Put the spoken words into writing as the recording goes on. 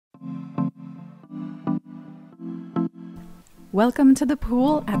Welcome to the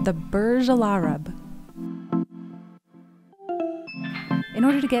pool at the Burj Al Arab. In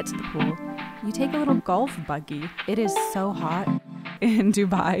order to get to the pool, you take a little golf buggy. It is so hot in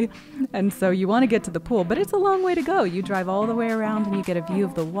Dubai, and so you want to get to the pool, but it's a long way to go. You drive all the way around and you get a view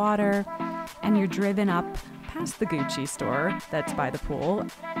of the water, and you're driven up past the Gucci store that's by the pool,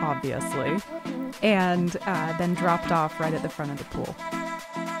 obviously, and then dropped off right at the front of the pool.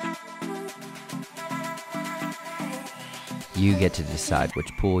 You get to decide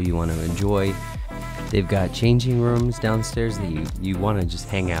which pool you want to enjoy. They've got changing rooms downstairs that you want to just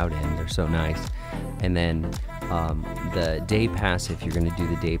hang out in. They're so nice. And then the day pass, if you're going to do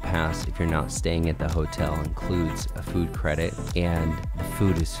the day pass, if you're not staying at the hotel, includes a food credit, and the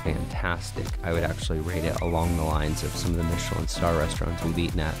food is fantastic. I would actually rate it along the lines of some of the Michelin star restaurants we've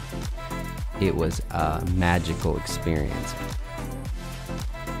eaten at. It was a magical experience.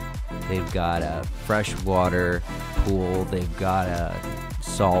 They've got a freshwater pool, they've got a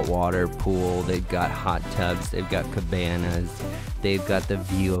saltwater pool, they've got hot tubs, they've got cabanas, they've got the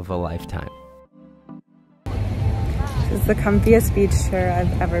view of a lifetime. This is the comfiest beach chair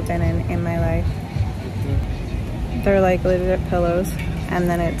I've ever been in my life. They're like legit pillows, and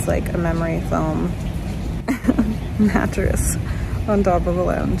then it's like a memory foam mattress on top of a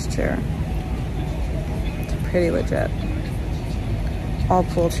lounge chair. It's pretty legit. All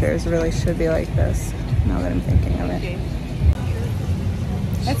pool chairs really should be like this, now that I'm thinking of it.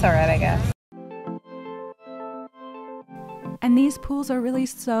 It's alright, I guess. And these pools are really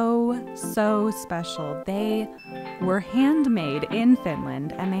so special. They were handmade in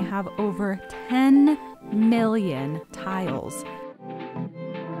Finland, and they have over 10 million tiles.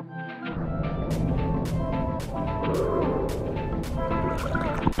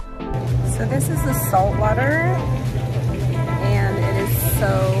 So this is the salt water, and it is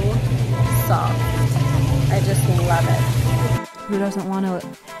so soft. I just love it. Who doesn't want to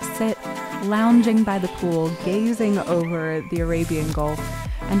sit lounging by the pool, gazing over the Arabian Gulf,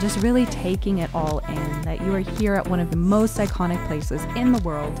 and just really taking it all in, that you are here at one of the most iconic places in the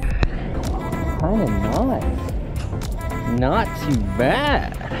world. Kind of nice. Not too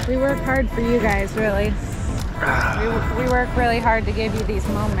bad. We work hard for you guys, really. We work really hard to give you these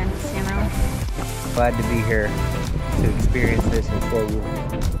moments, you know? Glad to be here to experience this and show you.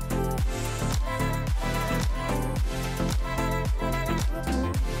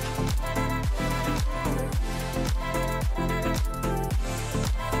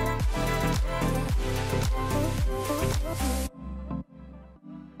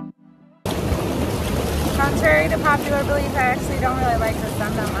 Contrary to popular belief, I actually don't really like the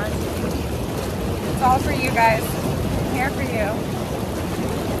sun that much. It's all for you guys. I'm here for you.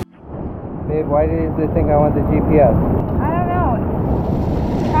 Babe, why did they think I want the GPS? I don't know.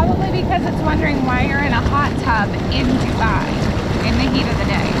 Probably because it's wondering why you're in a hot tub in Dubai in the heat of the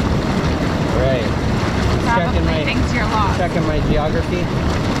day. Right. Probably thinks you're lost. Checking my geography.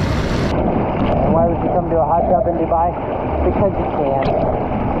 And why would you come to a hot tub in Dubai? Because you can.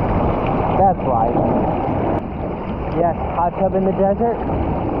 That's right. Yes, hot tub in the desert?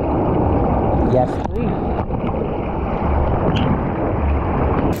 Yes, please.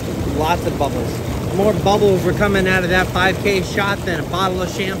 Lots of bubbles. More bubbles were coming out of that 5K shot than a bottle of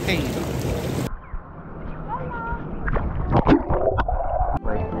champagne.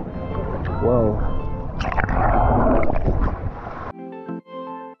 Whoa.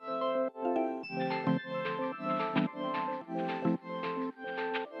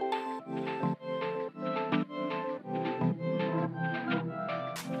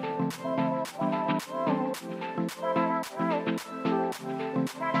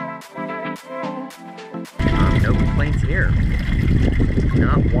 No complaints here.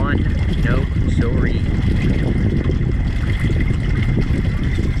 Not one, no sorry.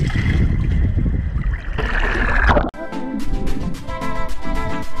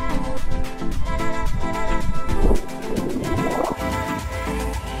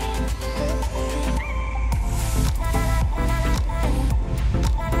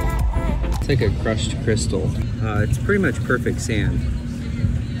 It's like a crushed crystal. It's pretty much perfect sand.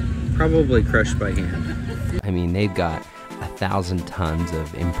 Probably crushed by hand. I mean, they've got 1,000 tons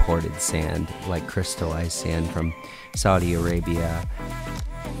of imported sand, like crystallized sand from Saudi Arabia.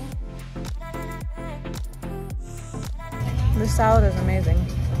 The salad is amazing.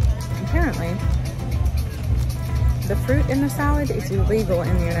 Apparently, the fruit in the salad is illegal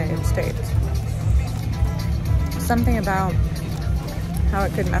in the United States. Something about how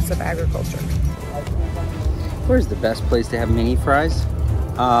it could mess up agriculture. Where's the best place to have mini fries?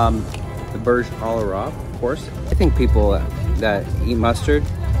 The Burj Al Arab, of course. I think people that eat mustard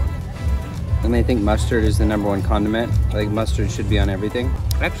and they think mustard is the #1 condiment. Like mustard should be on everything.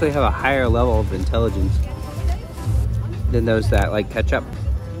 I actually have a higher level of intelligence than those that like ketchup.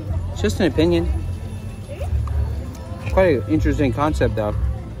 It's just an opinion. Quite an interesting concept though.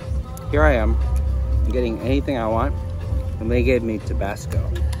 Here I am, getting anything I want, and they gave me Tabasco.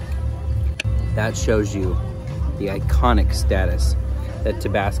 That shows you the iconic status that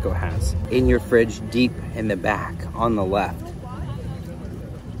Tabasco has. In your fridge, deep in the back, on the left,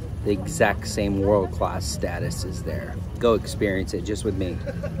 the exact same world-class status is there. Go experience it just with me.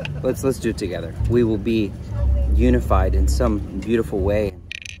 Let's do it together. We will be unified in some beautiful way.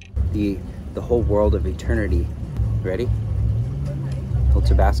 The whole world of eternity. Ready? A little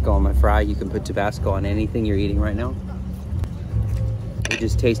Tabasco on my fry. You can put Tabasco on anything you're eating right now. We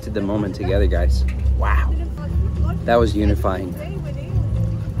just tasted the moment together, guys. Wow. That was unifying.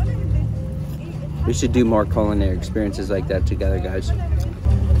 We should do more culinary experiences like that together, guys. It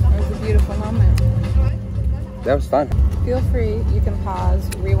was a beautiful moment. That was fun. Feel free, you can pause,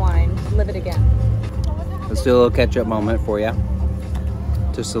 rewind, live it again. Let's do a little ketchup moment for you.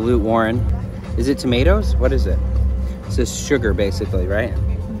 To salute Warren. Is it tomatoes? What is it? It's just sugar, basically, right?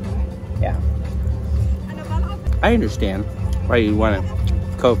 Yeah. I understand why you want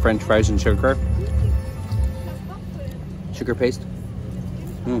to coat French fries in sugar. Sugar paste?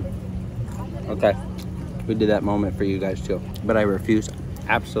 Okay. We did that moment for you guys too. But I refuse,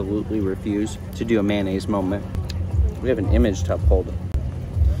 absolutely refuse, to do a mayonnaise moment. We have an image to uphold.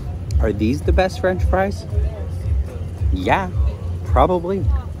 Are these the best French fries? Yeah, probably.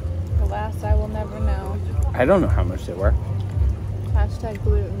 Alas, I will never know. I don't know how much they were. Hashtag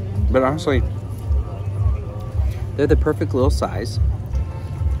gluten. But honestly, they're the perfect little size.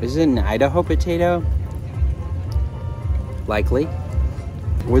 Is it an Idaho potato? Likely.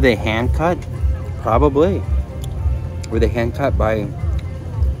 Were they hand cut? Probably. Were they hand cut by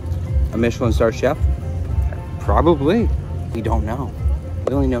a Michelin star chef? Probably. We don't know.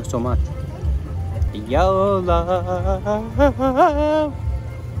 We only know so much. YOLO.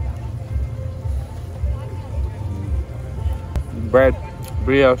 Bread,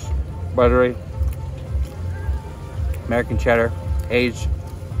 brioche, buttery, American cheddar, aged,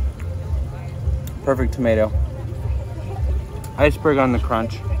 perfect tomato, iceberg on the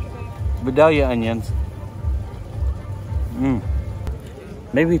crunch, Vidalia onions.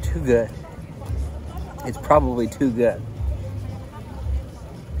 Maybe too good. It's probably too good.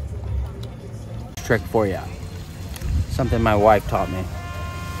 Trick for you. Something my wife taught me.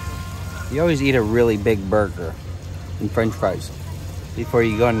 You always eat a really big burger and French fries before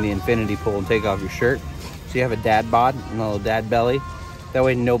you go into the infinity pool and take off your shirt. So you have a dad bod and a little dad belly. That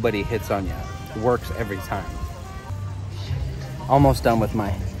way nobody hits on you. It works every time. Almost done with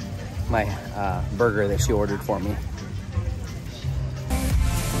my burger that she ordered for me.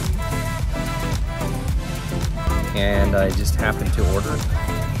 And I just happened to order a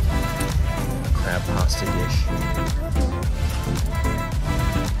crab pasta dish.